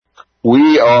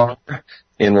We are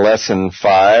in lesson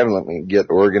 5. Let me get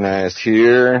organized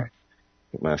here.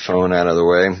 Get my phone out of the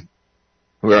way.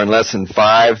 We're in lesson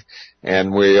 5,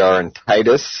 and we are in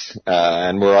Titus,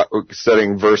 and we're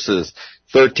studying verses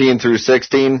 13 through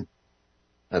 16.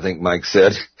 I think Mike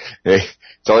said, hey,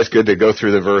 it's always good to go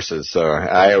through the verses, so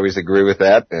I always agree with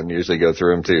that and usually go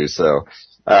through them too. So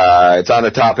it's on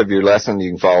the top of your lesson.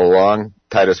 You can follow along.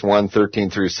 Titus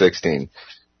 1:13 through 16.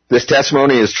 This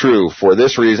testimony is true. For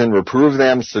this reason, reprove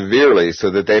them severely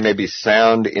so that they may be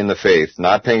sound in the faith,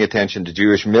 not paying attention to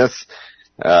Jewish myths,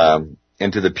 and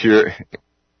to the pure,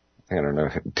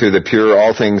 to the pure,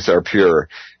 all things are pure.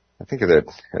 I think that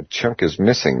a chunk is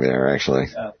missing there, actually.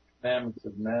 Commandments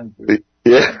of men.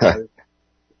 Yeah.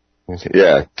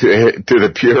 Yeah. To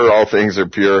the pure, all things are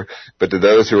pure, but to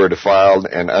those who are defiled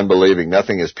and unbelieving,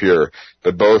 nothing is pure,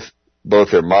 but both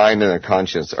their mind and their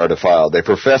conscience are defiled. They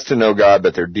profess to know God,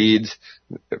 but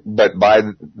by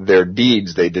their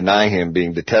deeds they deny Him,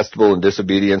 being detestable in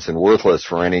disobedience and worthless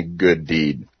for any good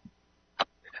deed.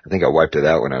 I think I wiped it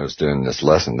out when I was doing this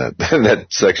lesson, that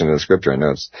section of the scripture. I know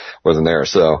it wasn't there.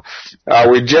 So,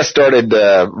 we just started,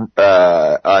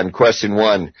 on question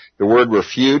 1. The word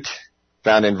refute,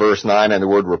 found in verse 9, and the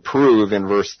word reprove in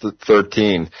verse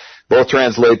 13. Both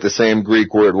translate the same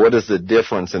Greek word. What is the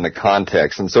difference in the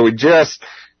context? And so we just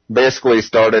basically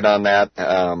started on that,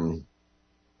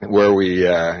 where we,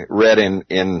 read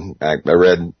I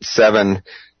read 7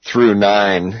 through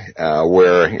 9,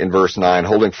 where in verse 9,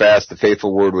 holding fast the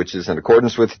faithful word which is in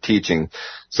accordance with the teaching,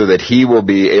 so that he will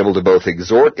be able to both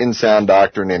exhort in sound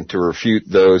doctrine and to refute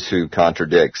those who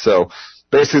contradict. So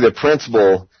basically the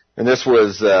principle, and this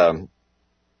was,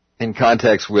 in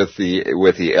context with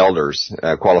the elders,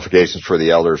 qualifications for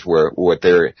the elders, what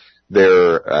their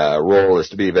role is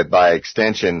to be, but by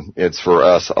extension, it's for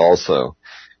us also.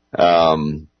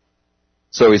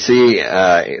 So we see,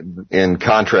 in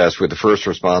contrast with the first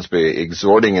responsibility,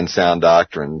 exhorting in sound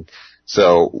doctrine.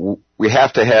 So we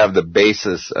have to have the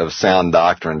basis of sound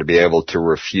doctrine to be able to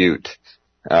refute.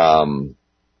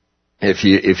 If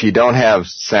you don't have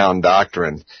sound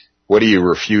doctrine, what are you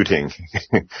refuting?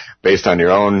 Based on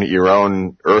your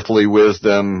own earthly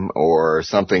wisdom or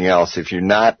something else? If you're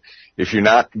not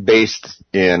based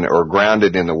in or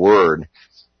grounded in the Word,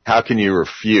 how can you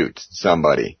refute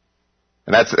somebody?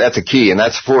 And that's a key, and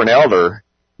that's for an elder,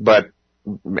 but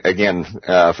again,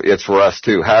 it's for us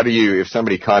too. If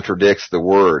somebody contradicts the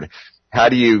Word, how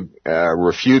do you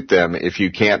refute them if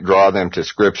you can't draw them to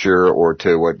Scripture or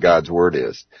to what God's Word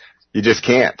is? You just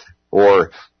can't.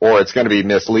 Or it's going to be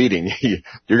misleading.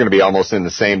 You're going to be almost in the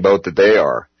same boat that they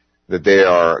are.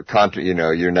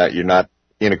 You're not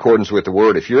in accordance with the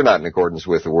Word. If you're not in accordance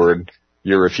with the Word,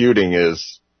 your refuting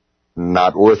is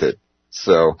not worth it.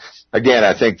 So again,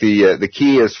 I think the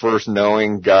key is first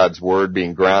knowing God's Word,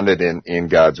 being grounded in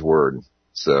God's Word.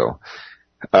 So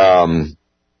I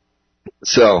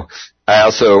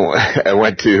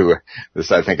went to this.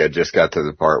 I think I just got to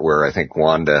the part where I think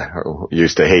Wanda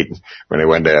used to hate when I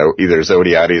went to either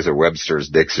Zodiades or Webster's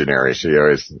Dictionary. She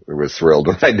always was thrilled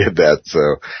when I did that.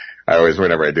 So I always,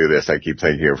 whenever I do this, I keep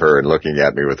thinking of her and looking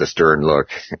at me with a stern look.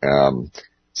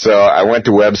 So I went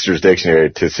to Webster's Dictionary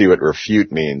to see what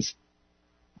refute means.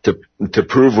 To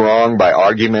prove wrong by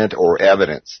argument or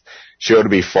evidence, show to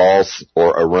be false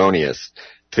or erroneous,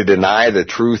 to deny the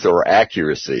truth or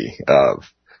accuracy of.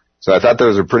 So I thought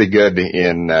those are pretty good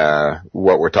in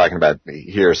what we're talking about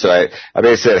here. So I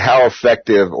basically said, how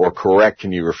effective or correct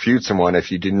can you refute someone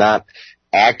if you do not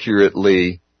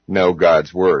accurately know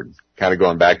God's Word? Kind of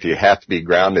going back to, you have to be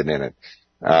grounded in it.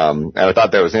 And I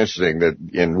thought that was interesting that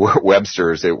in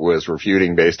Webster's it was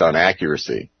refuting based on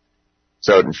accuracy.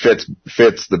 So it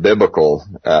fits the biblical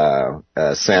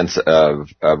sense of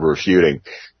refuting.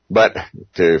 But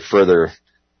to further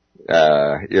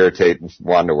irritate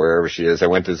Wanda wherever she is, I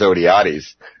went to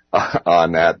Zodiades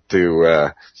on that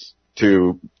to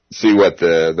see what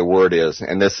the word is.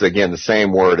 And this is again the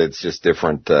same word, it's just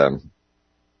different breakouts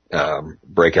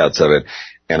of it.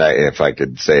 And if I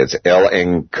could say, it's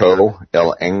el-engko,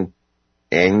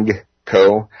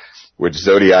 which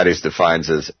Zodiades defines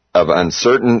as of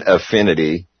uncertain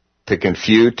affinity, to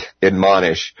confute,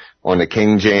 admonish, or in the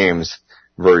King James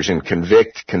Version,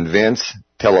 convict, convince,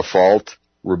 tell a fault,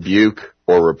 rebuke,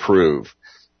 or reprove.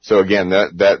 So again,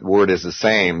 that word is the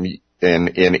same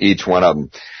in each one of them.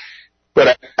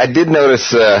 But I did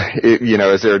notice,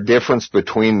 is there a difference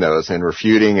between those in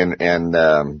refuting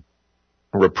and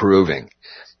reproving?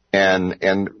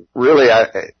 And really,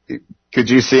 could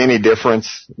you see any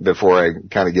difference before I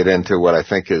kind of get into what I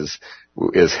think is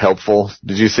helpful?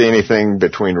 Did you see anything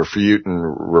between refute and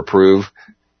reprove?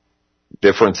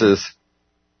 Differences?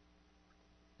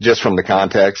 just from the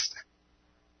context?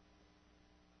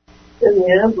 In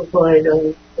the Amplified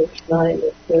on page 9,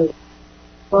 it says,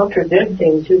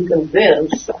 contradicting to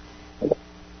convince. In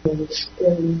verse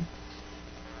 13,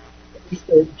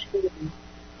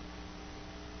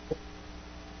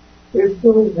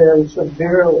 reprove them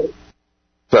severely.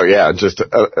 So yeah, just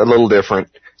a little different.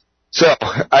 So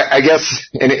I guess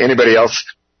anybody else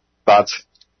thoughts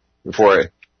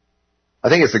before I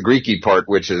think it's the Greeky part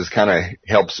which is kind of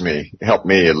helped me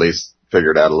at least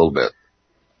figure it out a little bit.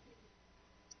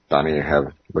 Donnie, you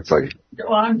have, looks like.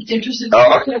 Well, I'm interested in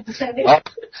what you have to say. All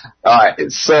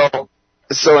right. So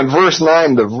in verse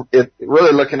 9,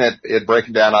 really looking at it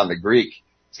breaking down on the Greek,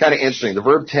 it's kind of interesting. The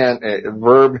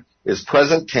verb is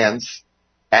present tense,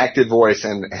 active voice,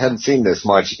 and I hadn't seen this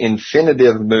much,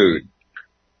 infinitive mood.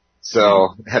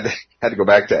 So had to go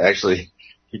back to actually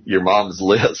your mom's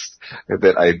list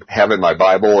that I have in my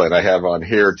Bible and I have on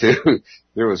here too.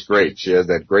 It was great. She had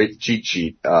that great cheat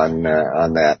sheet on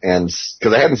that. And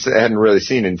cause I hadn't really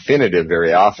seen infinitive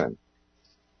very often.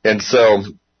 And so,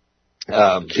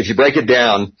 if you break it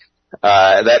down,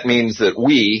 that means that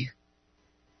we,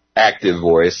 active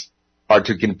voice, are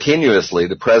to continuously,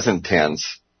 the present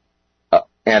tense,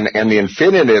 and the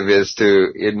infinitive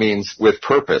it means with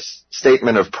purpose,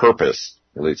 statement of purpose,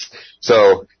 at least.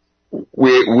 So,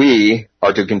 we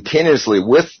are to continuously,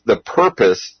 with the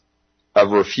purpose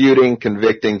of refuting,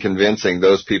 convicting, convincing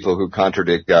those people who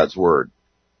contradict God's word.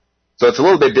 So it's a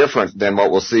little bit different than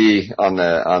what we'll see on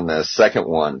the second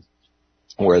one,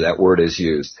 where that word is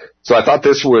used. So I thought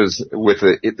this was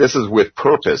this is with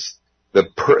purpose. For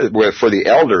the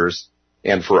elders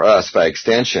and for us by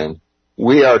extension,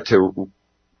 we are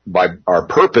by our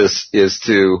purpose is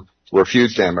to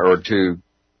refute them or to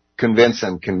convince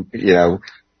them,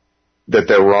 that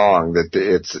they're wrong, that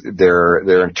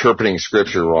they're interpreting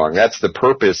scripture wrong. That's the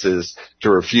purpose, is to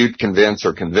refute, convince,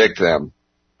 or convict them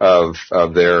of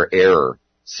their error.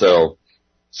 So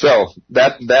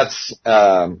that's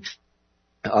on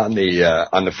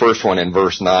the first one in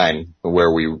verse 9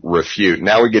 where we refute.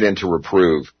 Now we get into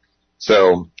reprove.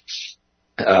 So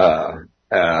for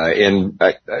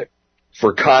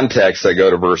context, I go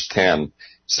to verse 10,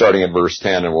 starting at verse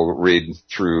 10, and we'll read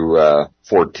through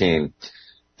 14.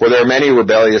 For there are many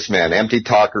rebellious men, empty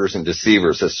talkers and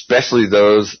deceivers, especially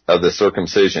those of the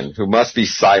circumcision, who must be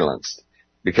silenced,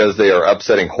 because they are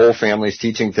upsetting whole families,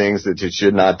 teaching things that you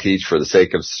should not teach for the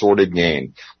sake of sordid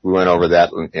gain. We went over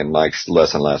that in Mike's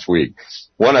lesson last week.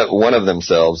 One of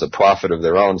themselves, a prophet of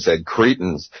their own, said,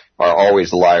 Cretans are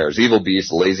always liars, evil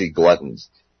beasts, lazy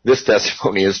gluttons. This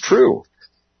testimony is true.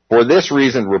 For this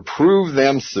reason, reprove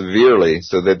them severely,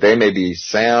 so that they may be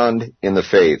sound in the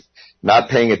faith, not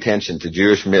paying attention to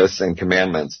Jewish myths and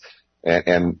commandments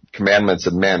and commandments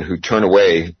of men who turn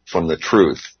away from the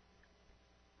truth.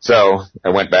 So I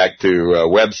went back to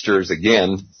Webster's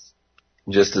again,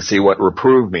 just to see what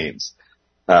reprove means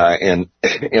in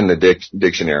the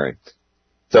dictionary.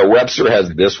 So Webster has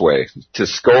it this way: to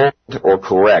scold or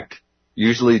correct,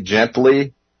 usually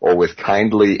gently or with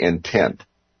kindly intent.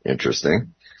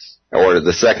 Interesting. Or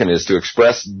the second is to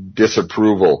express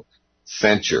disapproval,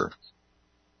 censure.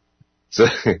 So,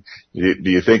 do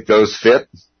you think those fit?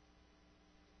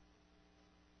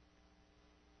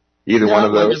 Either one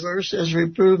of those? The verse says,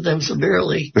 reprove them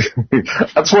severely.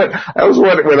 That's what,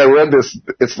 when I read this,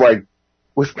 it's like,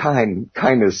 with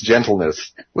kindness,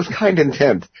 gentleness, with kind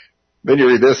intent. Then you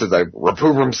read this as I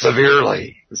reprove them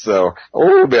severely. So, a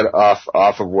little bit off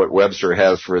of what Webster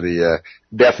has for the,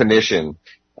 definition.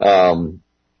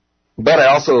 But I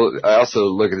also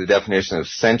look at the definition of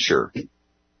censure.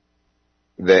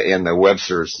 In the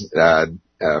Webster's,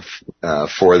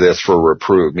 for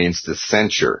reprove means to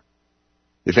censure.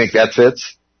 You think that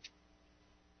fits?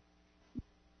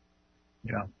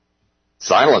 Yeah.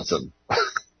 Silence them.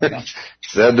 Yeah.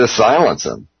 Said to silence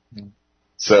them. Yeah.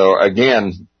 So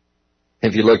again,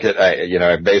 if you look at,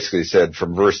 I basically said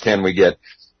from verse 10 we get,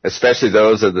 especially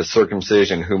those of the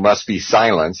circumcision who must be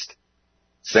silenced,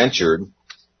 censured.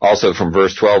 Also from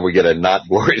verse 12 we get a not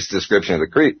glorious description of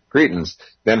the Cretans.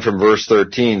 Then from verse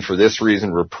 13, for this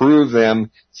reason reprove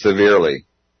them severely.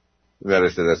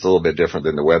 That's a little bit different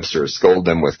than the Webster. Scold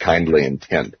them with kindly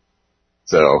intent.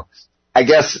 So I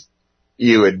guess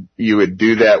you would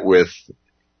do that with,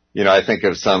 I think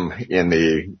of some in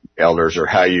the elders or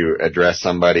how you address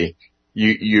somebody.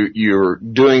 You're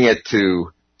doing it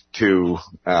to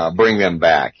bring them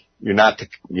back. You're not to,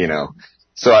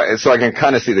 So I can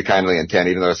kind of see the kindly intent,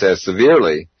 even though it says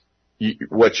severely.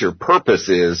 What your purpose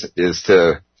is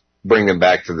to bring them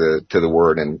back to the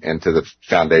word and to the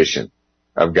foundation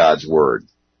of God's word.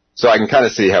 So I can kind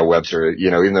of see how Webster,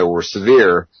 even though we're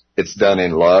severe, it's done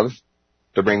in love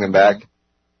to bring them back?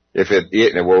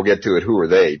 And we'll get to it, who are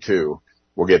they too.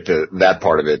 We'll get to that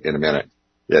part of it in a minute.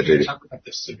 Yeah, Can you JD. talk about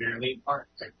the severely part,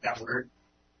 like that word?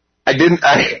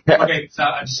 Okay, so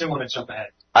I just didn't want to jump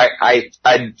ahead. I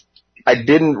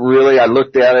didn't really, I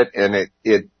looked at it and I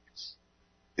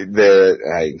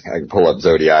can pull up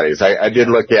Zodiates. I did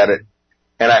look at it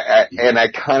and I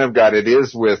kind of got it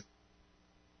is with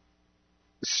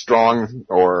strong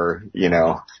or,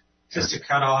 Just to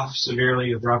cut off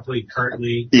severely, abruptly,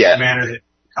 curtly, yeah. in a manner that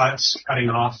cutting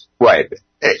off. Right.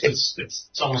 It's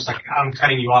almost like I'm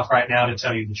cutting you off right now to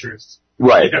tell you the truth.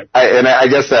 Right. I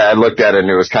guess that I looked at it and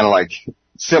it was kind of like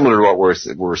similar to what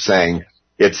we're saying.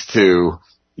 It's to,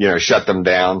 shut them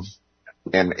down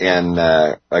and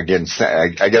again,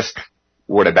 I guess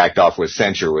what I backed off with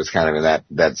censure was kind of in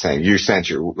that saying. You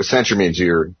censure. Censure means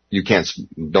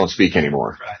don't speak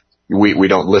anymore. Right. We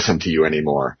don't listen to you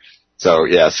anymore. So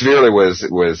yeah, severely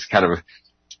was kind of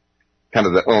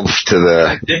the oomph to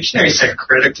the. The dictionary said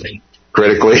critically.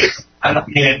 Critically. I don't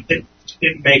mean it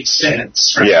makes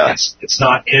sense. Right? Yeah. It's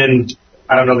not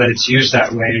I don't know that it's used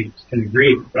that way in the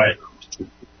Greek, but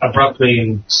abruptly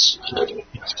and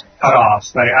cut off.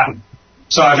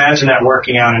 So I imagine that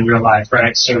working out in real life,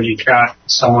 right? So you've got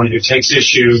someone who takes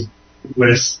issue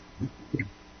with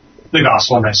the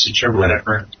gospel message or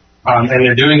whatever, and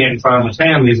they're doing it in front of the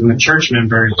families and the church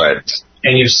members, right.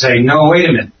 And you say, no, wait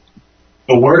a minute.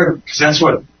 The word, because that's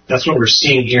what we're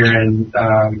seeing here in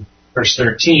verse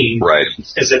 13, right?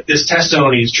 Is that this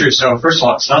testimony is true. So first of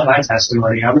all, it's not my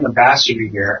testimony. I'm an ambassador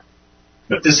here,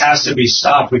 but this has to be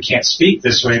stopped. We can't speak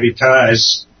this way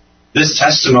because this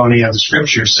testimony of the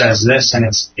Scripture says this, and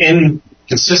it's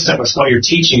inconsistent with what you're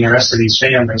teaching the rest of these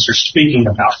families are speaking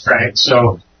about, right?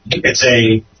 So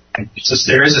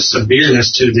there is a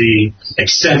severeness to the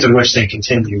extent of which they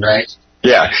continue, right?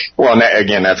 Yeah. Well,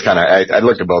 again, that's kind of, I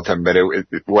looked at both of them, but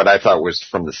what I thought was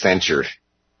from the censure.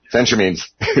 Censure means,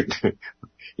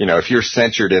 if you're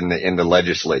censured in the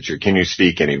legislature, can you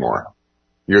speak anymore?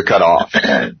 You're cut off.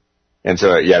 And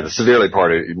so, yeah, the severely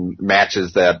part it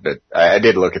matches that, but I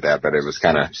did look at that, but it was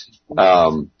kind of,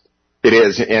 it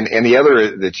is. And the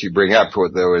other that you bring up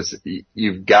though is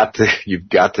you've got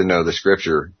to know the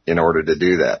Scripture in order to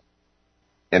do that.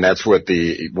 And that's what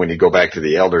when you go back to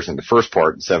the elders in the first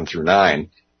part, 7 through 9,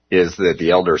 is that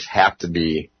the elders have to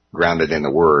be grounded in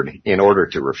the Word in order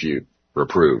to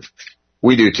reprove.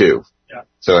 We do too. Yeah.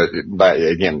 So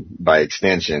by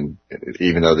extension,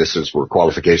 even though this is where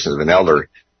qualifications of an elder,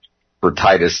 for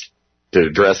Titus to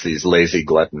address these lazy,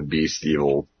 glutton, beast,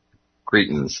 evil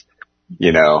Cretans,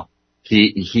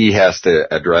 he has to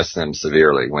address them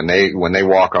severely. When they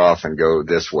walk off and go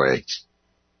this way,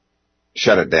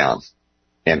 shut it down.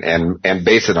 And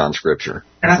base it on Scripture.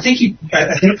 And I think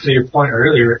to your point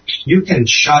earlier, you can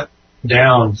shut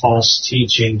down false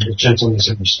teaching with gentleness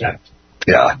and respect.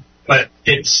 Yeah. But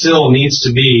it still needs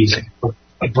to be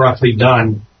abruptly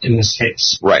done in this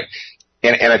case. Right.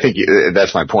 And I think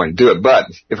that's my point. Do it. But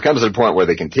if it comes to the point where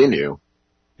they continue,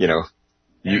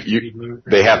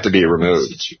 they have to be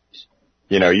removed.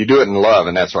 You do it in love,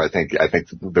 and that's why I think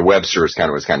the Webster was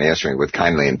kind of answering with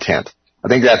kindly intent. I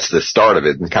think that's the start of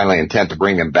it, and kindly intent to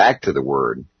bring them back to the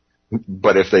Word.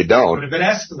 But if they don't, but if it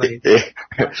escalates,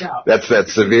 watch out. That's that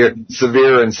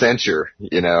severe and censure.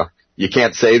 You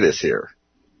can't say this here.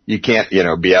 You can't,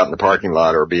 be out in the parking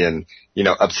lot or being,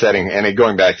 upsetting. And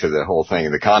going back to the whole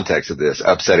thing, the context of this,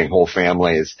 upsetting whole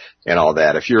families and all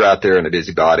that. If you're out there in a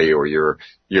busybody or you're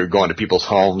going to people's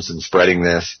homes and spreading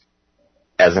this,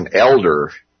 as an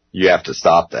elder, you have to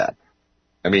stop that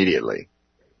immediately.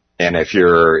 And if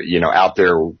you're, out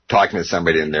there talking to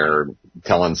somebody and they're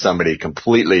telling somebody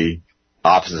completely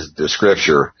opposite to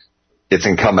Scripture, it's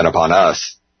incumbent upon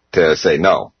us to say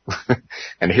no.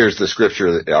 And here's the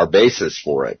Scripture, our basis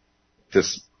for it.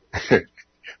 Just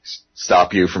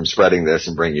stop you from spreading this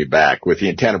and bring you back with the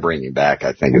intent of bringing you back,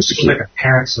 I think is the key. Like a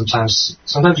parent sometimes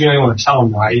you don't even want to tell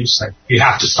them why. You just you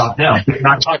have to stop now. You're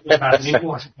not talking about it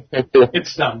anymore.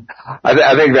 It's done.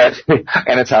 I think that,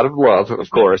 and it's out of love, of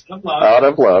course. Out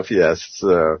of love, yes.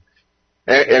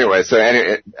 Anyway,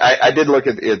 I did look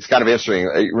at, it's kind of interesting.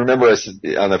 Remember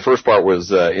on the first part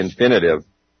was, infinitive.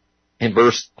 In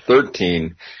verse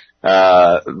 13,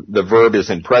 the verb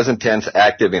is in present tense,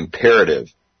 active, imperative.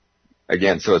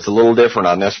 Again, so it's a little different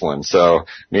on this one. So it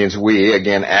means we,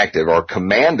 again, active, are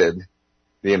commanded,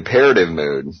 the imperative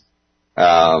mood,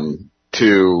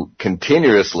 to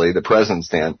continuously, the present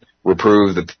tense,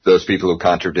 reprove those people who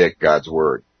contradict God's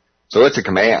word. So it's a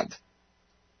command.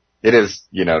 It is,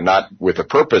 not with a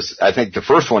purpose. I think the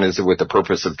first one is with the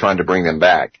purpose of trying to bring them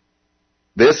back.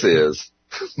 This is,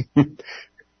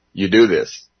 you do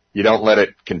this. You don't let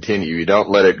it continue. You don't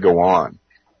let it go on.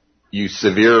 you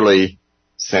severely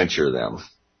censure them.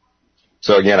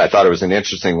 So again, I thought it was an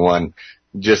interesting one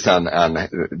just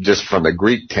just from the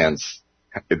Greek tense,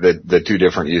 the two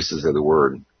different uses of the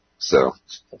word. So,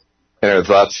 any other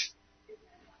thoughts?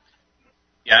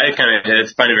 Yeah, I find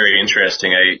it very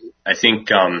interesting. I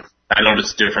think, I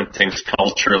notice different things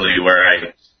culturally where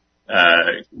I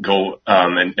go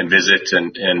and visit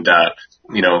and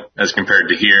as compared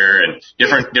to here, and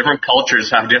different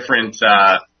cultures have different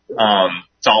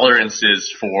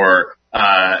tolerances for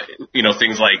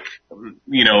things like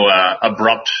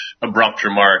abrupt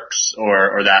remarks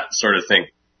or that sort of thing.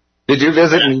 Did you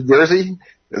visit New Jersey?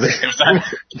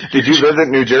 Did you visit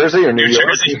New Jersey or New York?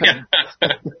 Jersey?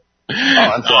 Oh,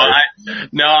 I'm sorry.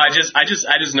 I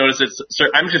just noticed it. So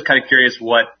I'm just kind of curious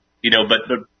what, but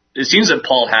it seems that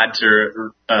Paul had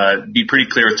to be pretty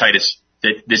clear with Titus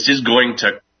that this is going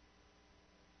to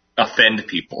offend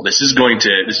people. This is going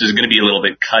to be a little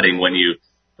bit cutting when you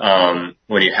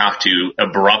have to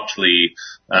abruptly,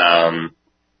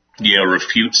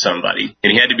 refute somebody.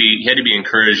 And he had to be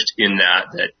encouraged in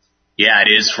that, yeah, it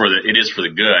is for the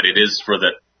good. It is for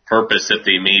the purpose that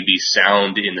they may be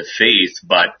sound in the faith,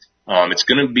 but it's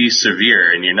going to be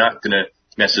severe, and you're not going to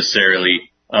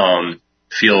necessarily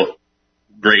feel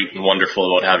great and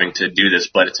wonderful about having to do this,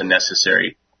 but it's a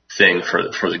necessary thing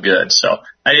for the good. So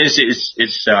it's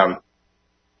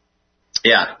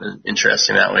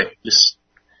interesting that way.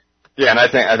 Yeah, and I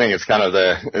think it's kind of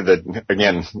the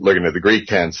again, looking at the Greek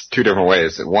tense, two different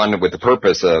ways. One with the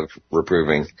purpose of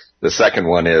reproving. The second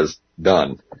one is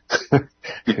done.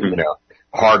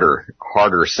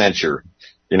 Harder censure.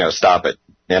 Stop it.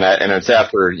 And it's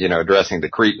after, addressing the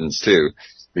Cretans too.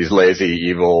 These lazy,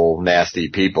 evil, nasty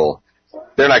people.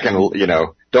 They're not going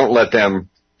to, don't let them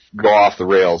go off the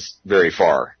rails very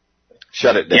far.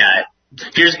 Shut it down. Yeah.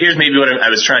 Here's maybe what I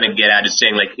was trying to get at, is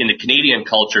saying, like, in the Canadian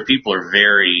culture, people are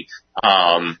very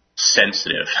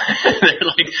sensitive. They're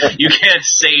like, you can't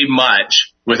say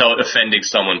much without offending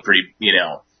someone pretty,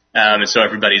 and so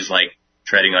everybody's like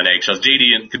treading on eggshells.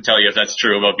 JD could tell you if that's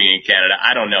true about being in Canada.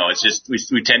 I don't know. It's just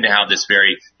we tend to have this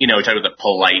very, we talk about the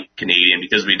polite Canadian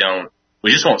because we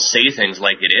just won't say things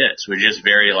like it is. We're just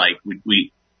very like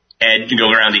we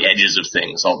go around the edges of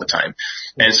things all the time.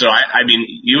 And so I mean,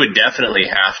 you would definitely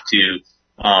have to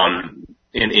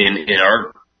in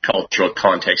our cultural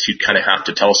context, you'd kind of have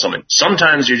to tell someone.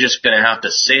 Sometimes you're just going to have to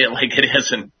say it like it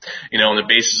is, and on the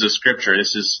basis of Scripture.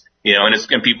 This is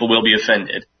and people will be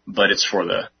offended, but it's for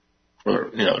the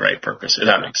right purpose, if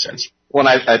that makes sense. Well,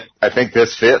 I think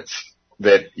this fits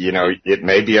that, it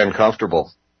may be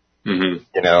uncomfortable, mm-hmm.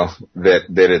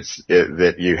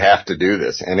 That you have to do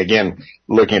this. And again,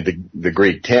 looking at the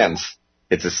Greek tense,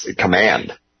 it's a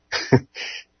command.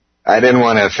 I didn't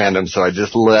want to offend him, so I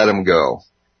just let him go.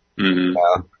 Mm-hmm.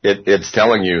 It's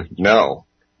telling you no.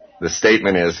 The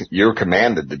statement is you're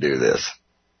commanded to do this.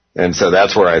 And so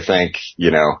that's where I think,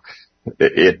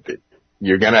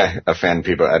 you're gonna offend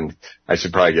people, and I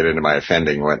should probably get into my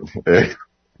offending,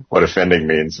 what offending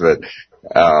means, but,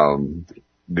 I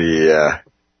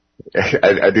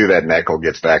do that, and Echo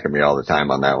gets back at me all the time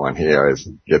on that one. He always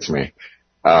gets me.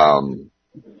 Well,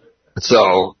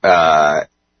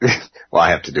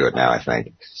 I have to do it now, I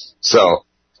think. So,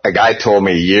 a guy told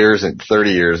me 30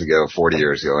 years ago, 40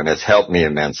 years ago, and it's helped me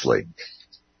immensely,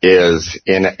 is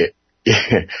in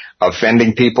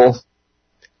offending people,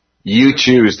 you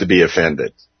choose to be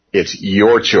offended. It's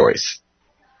your choice.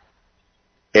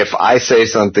 If I say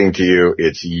something to you,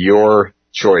 it's your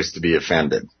choice to be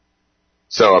offended.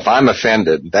 So if I'm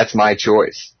offended, that's my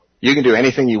choice. You can do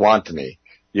anything you want to me.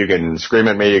 You can scream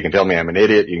at me, you can tell me I'm an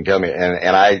idiot, you can tell me,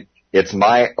 it's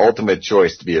my ultimate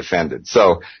choice to be offended.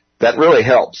 So that really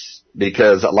helps,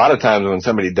 because a lot of times when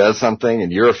somebody does something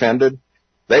and you're offended,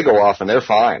 they go off and they're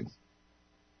fine.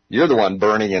 You're the one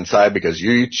burning inside because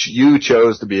you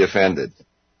chose to be offended.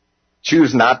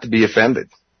 Choose not to be offended,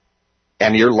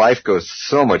 and your life goes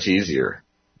so much easier.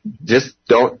 Just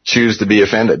don't choose to be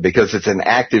offended, because it's an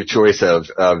active choice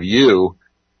of you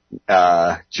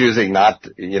choosing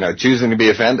to be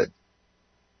offended.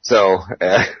 So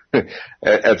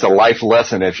it's a life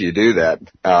lesson if you do that.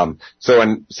 So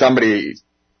when somebody,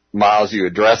 Miles, you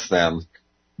address them,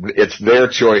 it's their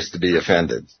choice to be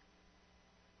offended.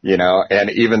 And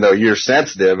even though you're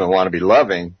sensitive and want to be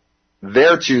loving,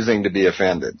 they're choosing to be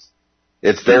offended.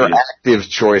 It's their active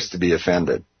choice to be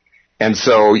offended. And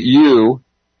so you,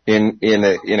 in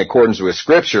accordance with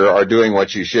Scripture, are doing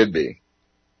what you should be.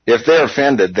 If they're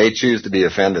offended, they choose to be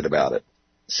offended about it.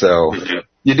 So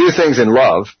you do things in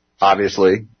love,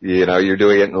 obviously. You're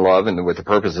doing it in love and with the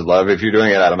purpose of love. If you're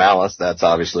doing it out of malice, that's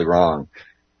obviously wrong.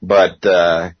 But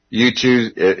you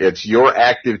choose, it's your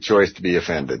active choice to be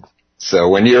offended. So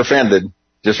when you're offended,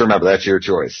 just remember that's your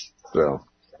choice. So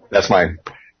that's my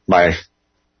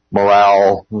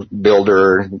morale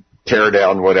builder, tear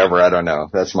down, whatever, I don't know.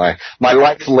 That's my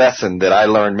life lesson that I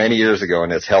learned many years ago,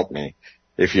 and it's helped me.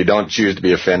 If you don't choose to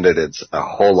be offended, it's a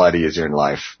whole lot easier in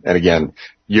life. And again,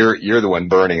 you're the one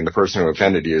burning, and the person who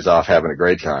offended you is off having a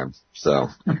great time. So,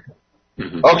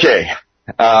 okay.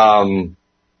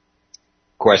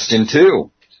 Question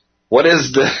 2. What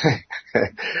is the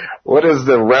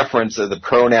reference of the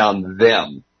pronoun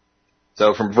them?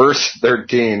 So from verse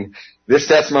 13, this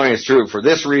testimony is true. For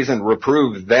this reason,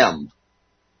 reprove them.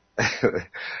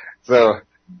 So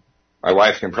my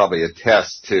wife can probably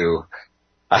attest to,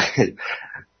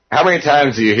 how many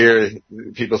times do you hear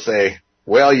people say,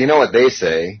 well, you know what they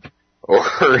say,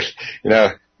 or,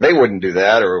 they wouldn't do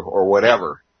that, or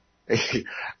whatever. It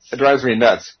drives me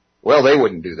nuts. Well, they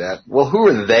wouldn't do that. Well, who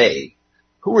are they?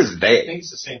 Who is they? I think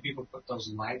it's the same people put those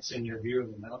lights in your view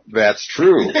of the mountain. That's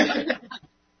true.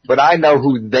 But I know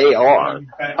who they are.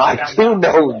 I do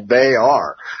know who they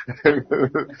are.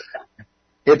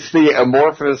 It's the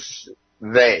amorphous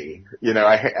they.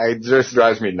 It just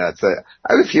drives me nuts. I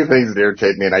have a few things that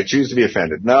irritate me, and I choose to be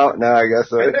offended. No, I guess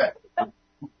so.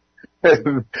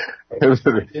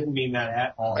 Didn't mean that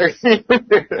at all.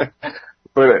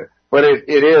 But it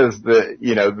is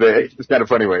it's kind of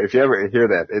funny way. If you ever hear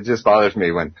that, it just bothers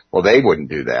me when, well, they wouldn't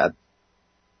do that.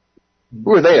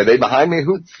 Who are they? Are they behind me?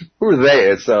 Who are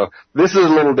they? So this is a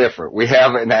little different. We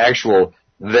have an actual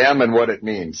them and what it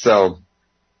means. So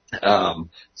the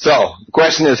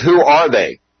question is, who are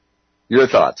they? Your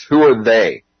thoughts. Who are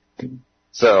they?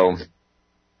 So,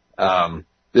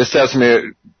 this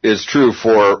testimony is true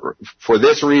for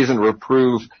this reason,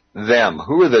 reprove them.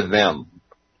 Who are the them?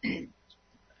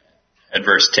 At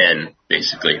verse 10,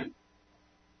 basically.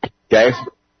 Okay.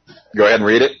 Go ahead and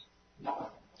read it.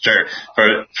 Sure.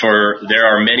 For there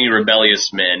are many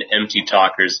rebellious men, empty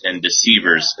talkers, and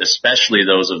deceivers, especially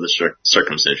those of the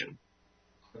circumcision.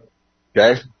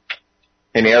 Okay.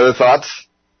 Any other thoughts?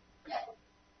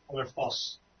 Well, they're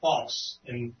false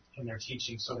in their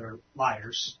teaching, so they're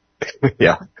liars.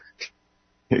 Yeah.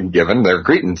 Given they're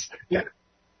Cretans. Yeah.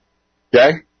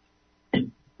 Okay.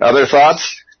 Other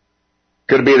thoughts?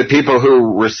 Could it be the people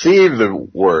who receive the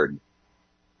word?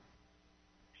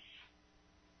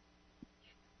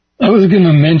 I was going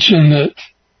to mention that,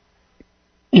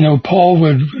 Paul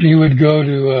when he would go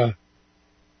to,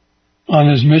 on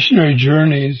his missionary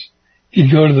journeys,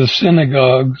 he'd go to the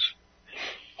synagogues,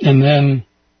 and then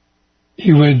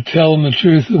he would tell them the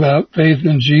truth about faith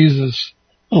in Jesus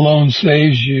alone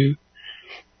saves you.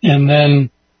 And then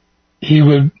he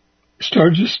would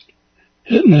start just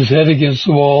hitting his head against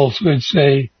the wall, so he'd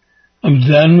say, I'm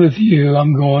done with you,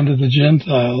 I'm going to the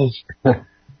Gentiles.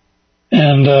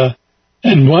 And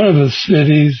in one of the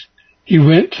cities, he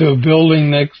went to a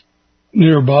building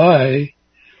nearby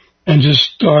and just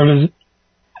started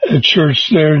a church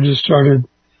there and just started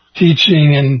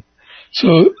teaching. And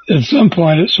so at some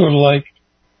point it's sort of like,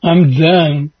 I'm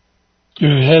done.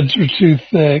 Your heads are too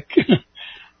thick.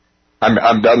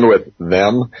 I'm done with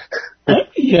them.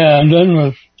 Yeah, I'm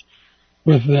done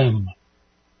with them.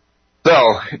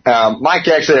 So, Mike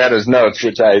actually had his notes,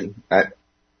 which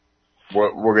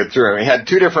we'll get through. He had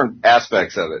two different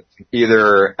aspects of it.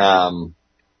 Either,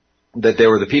 that they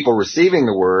were the people receiving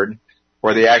the word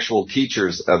or the actual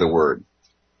teachers of the word.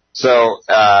 So,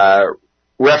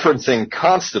 referencing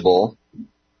Constable,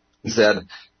 he said,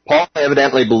 Paul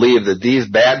evidently believed that these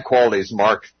bad qualities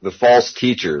marked the false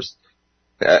teachers,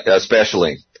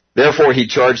 especially. Therefore, he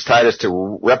charged Titus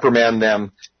to reprimand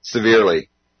them severely.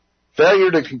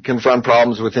 Failure to confront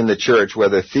problems within the church,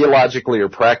 whether theologically or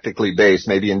practically based,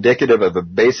 may be indicative of a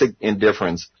basic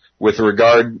indifference with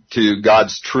regard to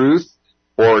God's truth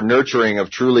or nurturing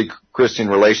of truly Christian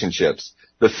relationships.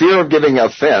 The fear of giving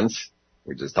offense,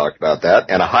 we just talked about that,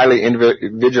 and a highly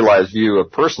individualized view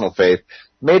of personal faith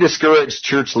may discourage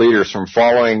church leaders from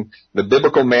following the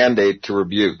biblical mandate to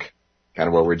rebuke. Kind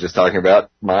of what we're just talking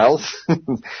about, Miles.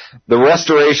 The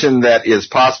restoration that is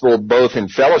possible both in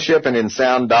fellowship and in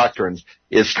sound doctrines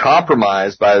is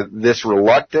compromised by this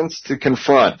reluctance to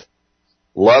confront.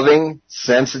 Loving,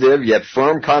 sensitive, yet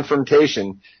firm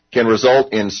confrontation can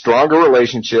result in stronger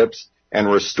relationships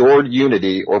and restored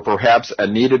unity, or perhaps a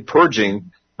needed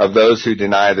purging of those who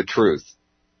deny the truth.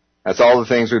 That's all the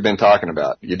things we've been talking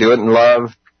about. You do it in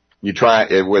love. You try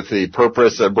it with the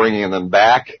purpose of bringing them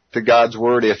back to God's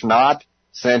word. If not,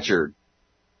 censured.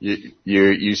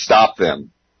 You stop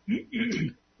them.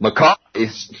 Macaulay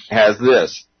has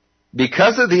this.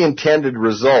 Because of the intended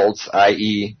results,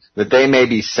 i.e., that they may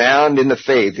be sound in the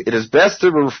faith, it is best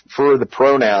to refer the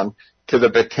pronoun to the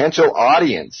potential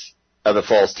audience of the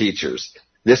false teachers.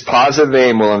 This positive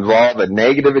aim will involve a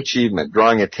negative achievement,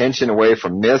 drawing attention away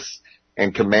from myths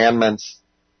and commandments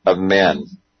of men.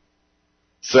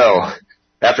 So,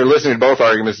 after listening to both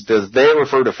arguments, does they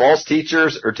refer to false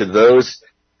teachers or to those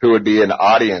who would be an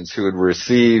audience who would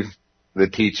receive the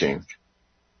teaching?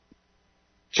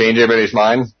 Change anybody's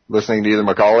mind listening to either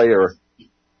Macaulay or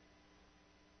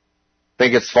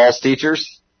think it's false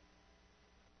teachers?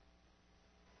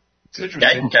 It's interesting. Yeah,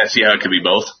 I can kind of see how it could be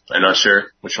both. I'm not sure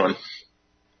which one.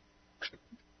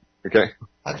 Okay.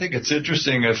 I think it's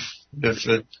interesting if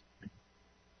it,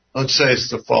 let's say it's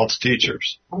the false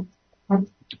teachers.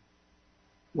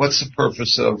 What's the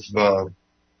purpose of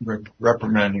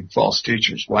reprimanding false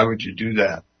teachers? Why would you do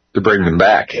that? To bring them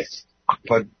back.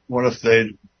 But what if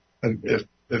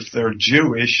they're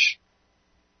Jewish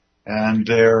and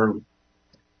they're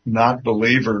not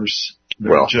believers?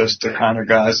 They're just the kind of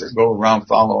guys that go around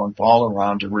following Paul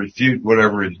around to refute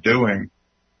whatever he's doing.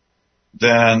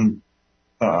 Then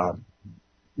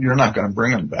you're not going to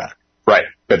bring them back. Right.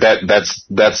 But that's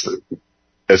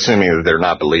assuming that they're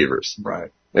not believers.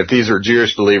 Right. If these are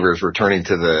Jewish believers returning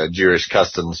to the Jewish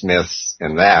customs, myths,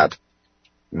 and that,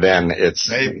 then it's,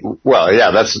 maybe. Well,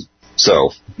 yeah, that's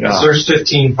so. Yeah. Does verse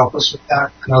 15 help us with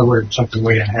that? I know we're jumping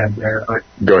way ahead there. But,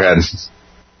 go ahead.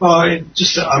 Well,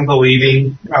 just the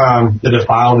unbelieving, the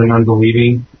defiled and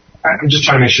unbelieving. I'm just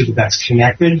trying to make sure that that's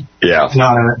connected. Yeah. It's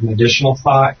not an additional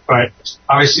thought, but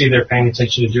obviously they're paying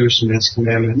attention to Jewish and men's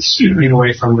commandments, moving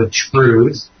away from the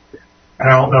truth. I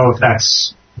don't know if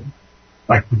that's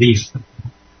like the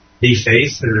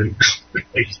faith, or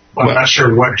I'm not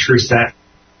sure what truth that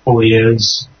fully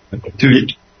is.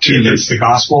 It's the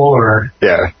gospel, or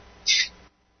yeah.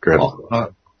 Good.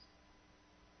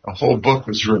 A whole book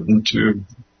was written to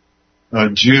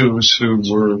Jews who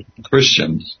were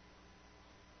Christians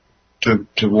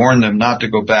to warn them not to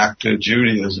go back to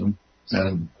Judaism,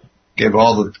 and gave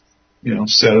all the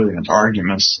salient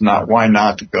arguments why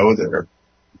not to go there.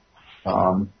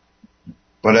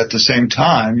 But at the same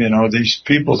time, these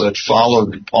people that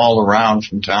followed Paul around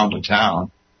from town to town,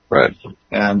 right,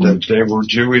 and that they were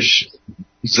Jewish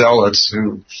zealots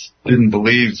who didn't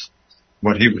believe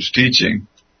what he was teaching,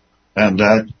 and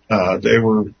that they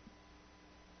were,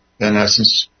 in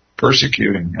essence,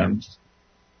 persecuting him.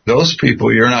 Those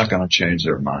people, you're not going to change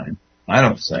their mind. I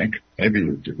don't think. Maybe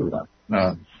you do.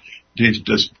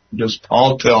 Does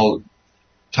Paul tell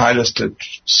Titus to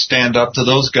stand up to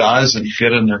those guys and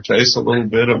get in their face a little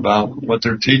bit about what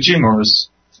they're teaching, or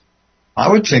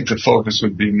I would think the focus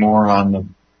would be more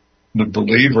on the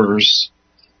believers,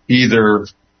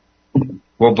 believers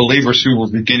who were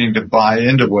beginning to buy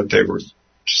into what they were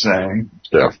saying,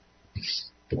 yeah,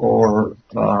 or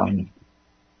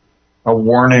a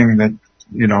warning that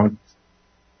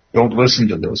don't listen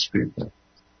to those people.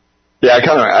 Yeah, I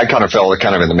kind of felt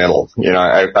in the middle.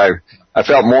 I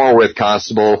felt more with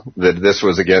Constable that this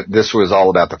was all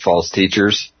about the false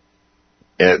teachers.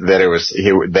 They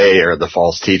are the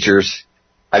false teachers.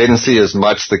 I didn't see as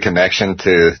much the connection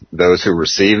to those who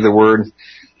receive the word,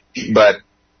 but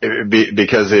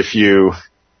because if you,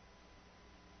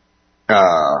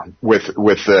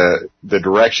 with the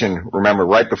direction, remember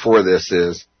right before this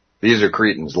is, these are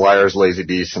Cretans, liars, lazy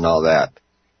beasts, and all that.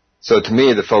 So to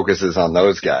me, the focus is on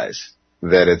those guys,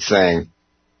 that it's saying,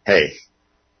 hey,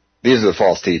 these are the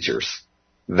false teachers.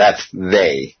 That's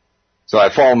they. So I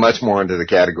fall much more into the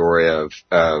category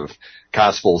of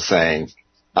Constable saying,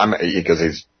 because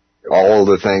he's all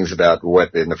the things about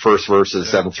what in the first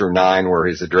verses 7 through 9, where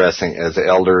he's addressing as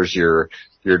elders, you're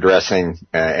addressing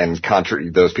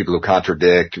those people who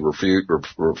contradict, refute,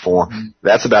 reform. Mm-hmm.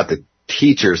 That's about the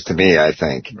teachers to me, I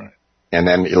think. Right. And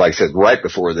then, like I said, right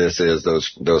before this is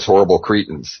those horrible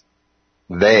Cretans.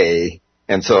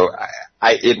 And so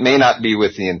it may not be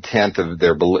with the intent of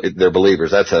their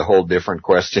believers. That's a whole different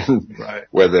question, right,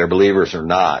 whether they're believers or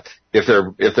not. If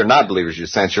they're not believers, you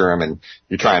censure them and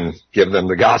you try and give them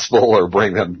the gospel or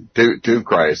bring them to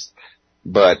Christ.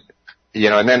 But,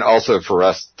 and then also for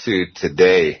us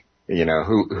today,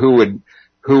 who would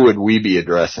we be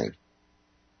addressing?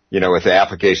 With the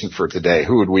application for today,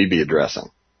 who would we be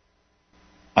addressing?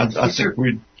 I think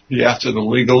we'd be after the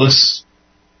legalists.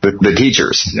 The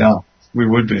teachers. Yeah, we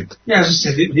would be. Yeah, I was just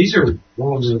saying, these are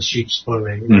wolves in sheep's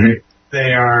clothing. Mm-hmm.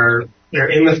 They're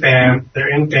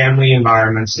in family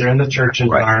environments. They're in the church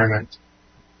environment.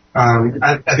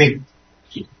 Right. I think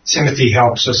Timothy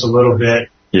helps us a little bit.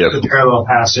 Yep. The parallel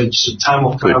passage. The time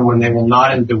will come when they will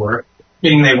not endure.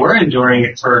 Meaning they were enduring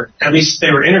it at least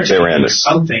they were entertaining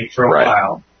something for a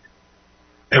while.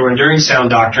 They were enduring sound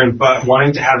doctrine, but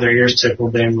wanting to have their ears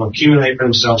tickled, they will accumulate for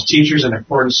themselves teachers in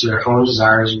accordance to their own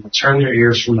desires and will turn their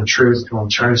ears from the truth and will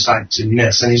turn aside to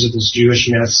myths. And these are those Jewish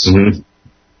myths. Mm-hmm.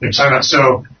 They're talking about,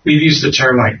 so we've used the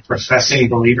term like professing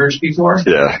believers before.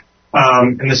 Yeah.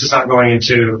 And this is not going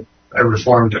into a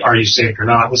reformed, are you saved or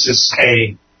not? This is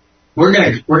we're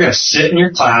gonna sit in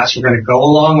your class, we're gonna go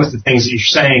along with the things that you're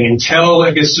saying until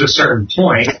it gets to a certain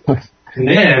point, and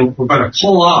then we're gonna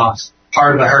pull off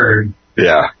part of the herd.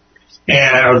 Yeah.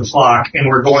 And of the flock, and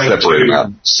we're going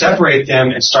to separate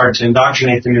them and start to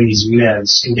indoctrinate them in these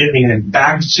myths and getting them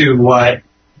back to what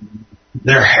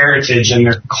their heritage and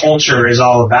their culture is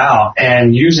all about,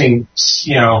 and using,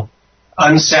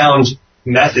 unsound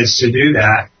methods to do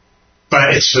that.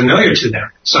 But it's familiar to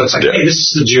them. So it's like, hey, this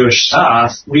is the Jewish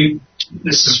stuff.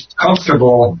 This is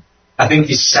comfortable. I think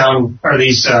these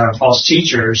false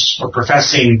teachers or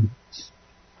professing,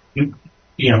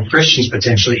 Christians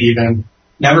potentially even,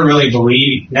 never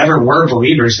were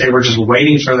believers. They were just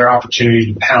waiting for their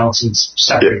opportunity to pounce and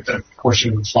separate the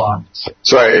portion of the flock.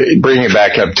 So bringing it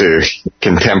back up to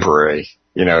contemporary,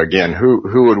 again,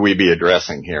 who would we be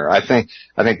addressing here? I think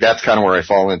that's kind of where I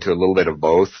fall into a little bit of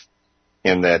both,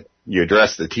 in that you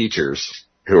address the teachers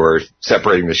who are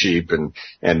separating the sheep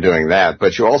and doing that,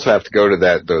 but you also have to go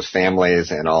to those families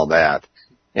and all that.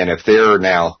 And if they're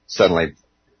now suddenly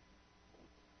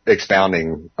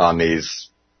expounding on these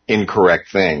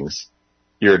incorrect things,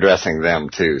 you're addressing them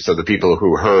too. So the people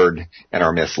who heard and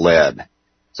are misled.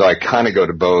 So I kind of go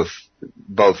to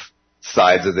both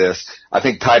sides of this. I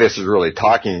think Titus is really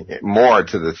talking more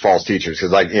to the false teachers,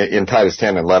 because like in Titus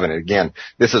 10 and 11, again,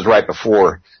 this is right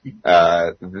before,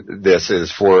 this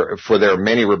is for there are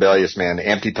many rebellious men,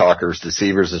 empty talkers,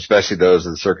 deceivers, especially those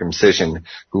of the circumcision,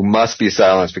 who must be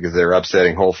silenced because they're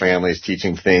upsetting whole families,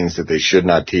 teaching things that they should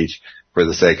not teach for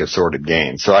the sake of sordid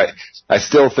gain. So I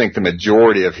still think the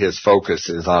majority of his focus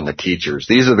is on the teachers.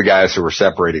 These are the guys who are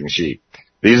separating sheep.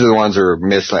 These are the ones who are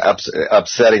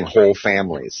upsetting whole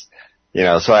families.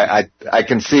 So I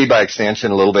can see by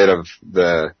extension a little bit of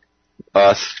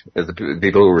us as the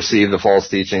people who receive the false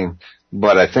teaching,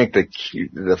 but I think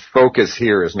the focus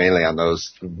here is mainly on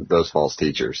those false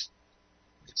teachers.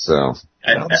 So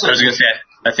I was going to say,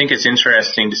 I think it's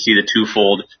interesting to see the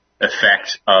twofold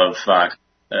effect of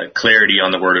clarity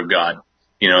on the Word of God.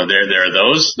 There are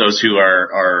those who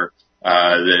are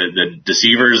the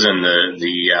deceivers and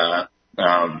the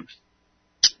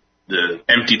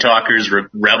empty talkers,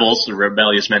 rebels, the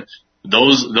rebellious men.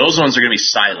 Those ones are going to be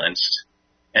silenced,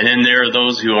 and then there are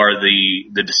those who are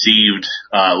the deceived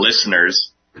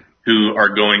listeners who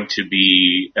are going to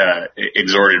be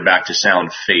exhorted back to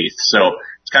sound faith. So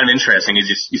it's kind of interesting. You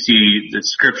see that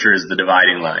Scripture is the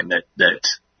dividing line that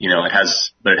it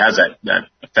has that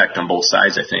effect on both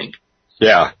sides, I think.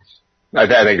 Yeah, I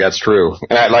think that's true.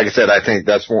 And like I said, I think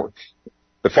that's more,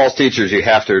 the false teachers you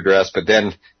have to address, but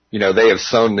then, they have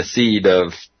sown the seed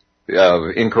of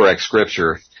incorrect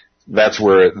Scripture. That's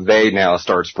where they now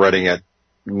start spreading it,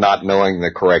 not knowing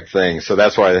the correct thing. So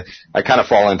that's why I kind of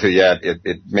fall into,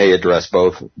 it may address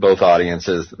both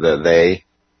audiences,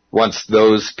 once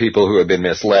those people who have been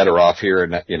misled are off here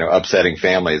and, upsetting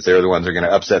families, they're the ones who are going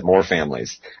to upset more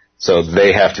families. So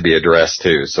they have to be addressed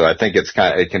too. So I think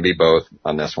it can be both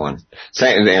on this one.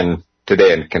 Same, and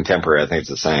today in contemporary, I think it's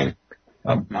the same.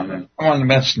 I want to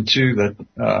mention too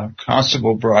that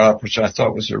Constable brought up, which I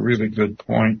thought was a really good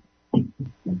point.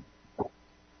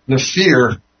 The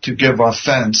fear to give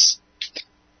offense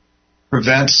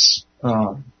prevents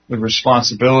the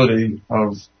responsibility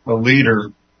of a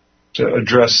leader to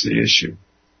address the issue.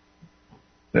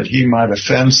 That he might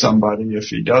offend somebody if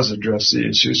he does address the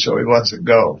issue, so he lets it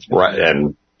go. Right,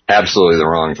 and absolutely the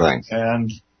wrong thing.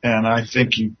 And I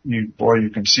think you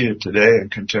can see it today in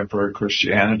contemporary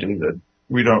Christianity that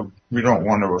we don't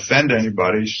want to offend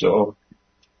anybody, so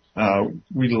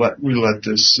we let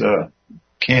this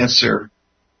cancer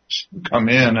come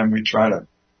in and we try to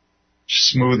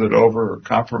smooth it over or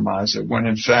compromise it, when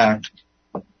in fact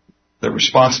the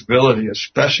responsibility,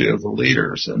 especially of the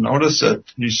leaders, and notice that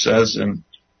he says in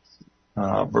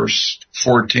verse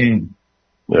 14,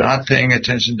 not paying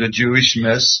attention to Jewish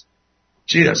myths.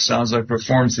 Gee, that sounds like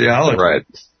Reformed theology. Right.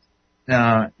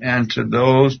 And to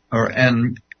those,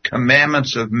 and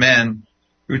commandments of men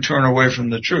who turn away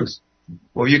from the truth.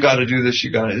 Well, you got to do this.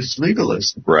 It's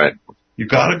legalism. Right. You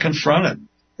got to confront it.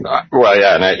 Well,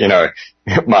 yeah,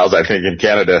 and Miles, I think in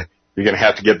Canada, you're going to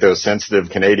have to get those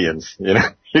sensitive Canadians. You're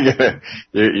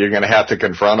going to have to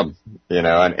confront them.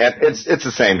 And it's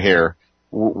the same here.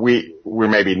 We're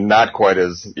maybe not quite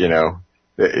as,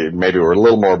 maybe we're a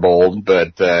little more bold,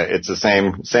 but it's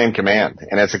the same command,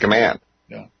 and it's a command.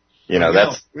 Yeah.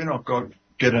 We don't go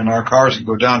get in our cars and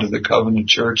go down to the Covenant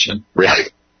Church and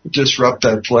disrupt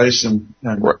that place and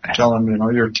tell them,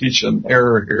 you're teaching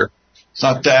error here. It's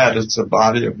not that, it's a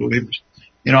body of believers.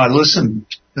 I listened,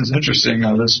 it's interesting,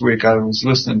 this week I was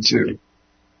listening to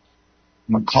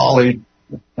Macaulay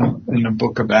in the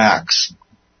book of Acts,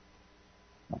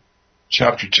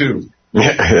 chapter 2.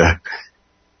 Yeah.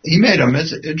 He made an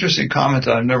interesting comment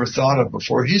that I've never thought of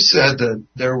before. He said that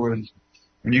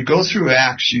when you go through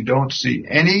Acts, you don't see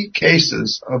any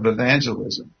cases of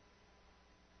evangelism.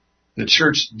 The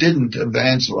church didn't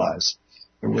evangelize.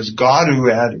 It was God who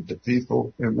added the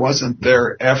people. It wasn't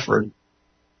their effort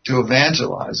to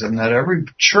evangelize, and that every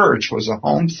church was a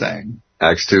home thing.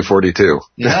 Acts 2:42.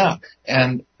 Yeah,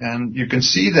 and you can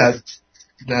see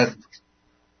that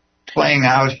playing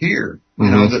out here.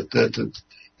 That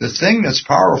the thing that's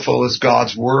powerful is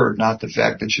God's word, not the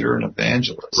fact that you're an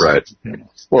evangelist. Right.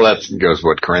 Well, that goes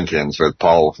with Corinthians, with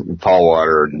Paul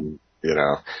watered, and,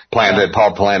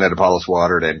 Paul planted, Apollos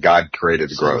watered, and God created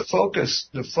the growth.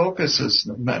 The focus is,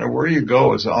 no matter where you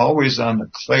go, is always on the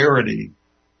clarity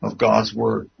of God's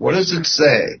word. What does it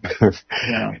say?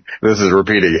 This is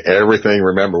repeating everything.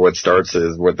 Remember, what starts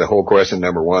is what the whole question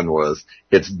number 1 was.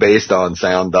 It's based on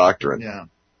sound doctrine. Yeah.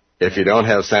 If you don't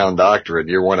have sound doctrine,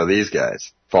 you're one of these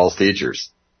guys, false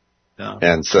teachers. Yeah.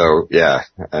 And so,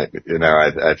 I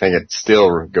think it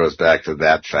still goes back to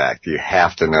that fact. You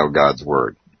have to know God's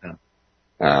word.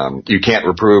 Yeah. You can't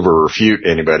reprove or refute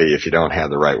anybody if you don't have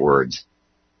the right words.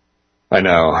 I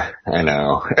know.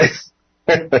 I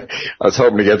was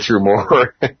hoping to get through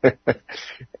more.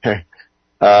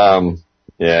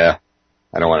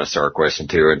 I don't want to start question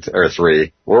 2 or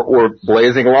 3. We're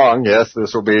blazing along. Yes,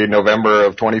 this will be November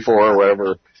of 24 or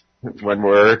whatever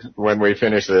when we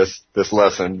finish this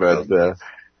lesson. But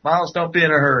Miles, don't be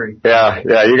in a hurry. Yeah,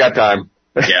 you got time.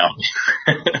 Yeah.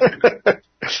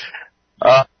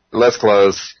 Let's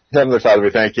close. Heavenly Father, we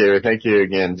thank you. Thank you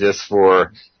again just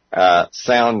for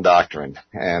sound doctrine,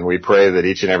 and we pray that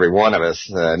each and every one of us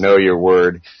know your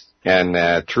word and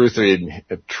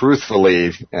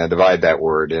truthfully divide that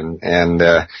word and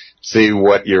see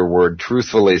what your word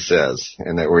truthfully says,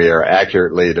 and that we are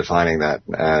accurately defining that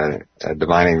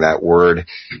word,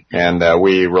 and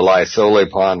we rely solely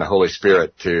upon the Holy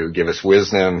Spirit to give us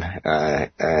wisdom,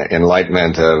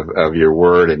 enlightenment of your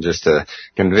word, and just to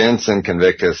convince and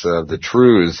convict us of the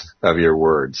truths of your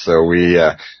word. So we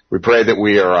pray that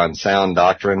we are on sound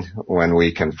doctrine when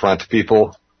we confront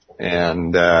people.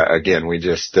 And again, we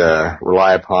just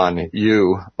rely upon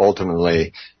you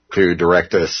ultimately to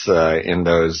direct us in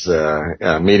those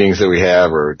meetings that we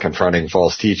have, or confronting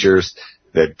false teachers,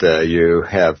 that you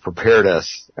have prepared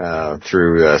us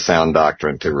through sound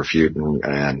doctrine to refute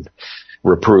and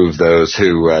reprove those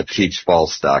who teach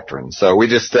false doctrine. So we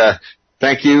just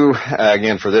thank you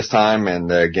again for this time,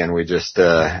 and again we just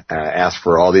ask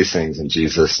for all these things in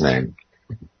Jesus' name.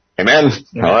 Amen.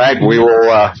 All right,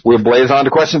 we'll blaze on to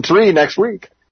question 3 next week.